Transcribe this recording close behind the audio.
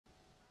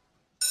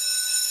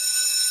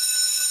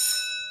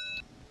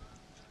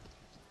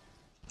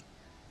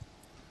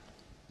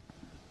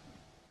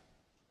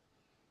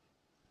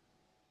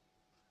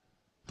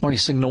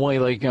Racing away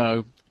they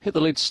go. Hit the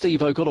lid,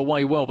 Steve-O got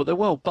away well, but they're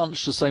well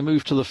bunched as they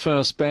move to the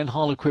first bend.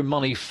 Harlequin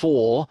Money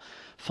 4.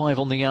 5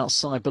 on the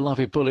outside.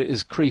 Beloved Bullet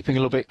is creeping a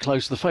little bit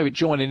closer. The favourite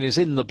joining is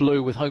in the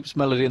blue with Hope's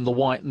Melody in the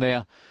white and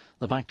there.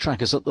 The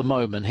backtrackers at the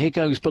moment. Here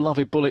goes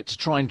Beloved Bullet to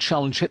try and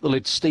challenge Hit the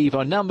Lid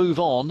Steve-O. Now move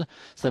on.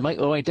 So they make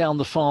their way down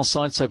the far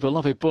side. So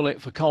Beloved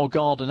Bullet for Cole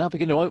Gardner now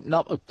begin to open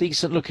up a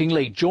decent looking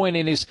lead. Join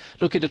in is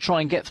looking to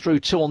try and get through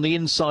 2 on the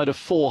inside of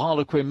 4.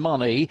 Harlequin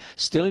Money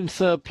still in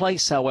third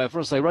place, however,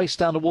 as they race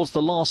down towards the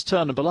last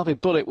turn. And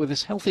Beloved Bullet with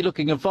this healthy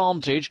looking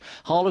advantage.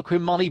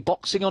 Harlequin Money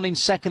boxing on in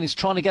second is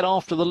trying to get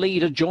after the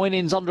leader. Join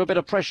in's under a bit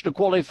of pressure to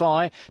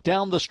qualify.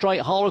 Down the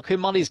straight, Harlequin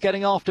Money's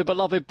getting after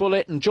Beloved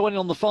Bullet and Join In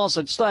on the far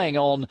side staying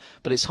on.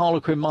 But it's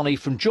Harlequin Money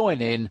from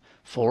Join In,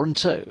 4 and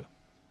 2.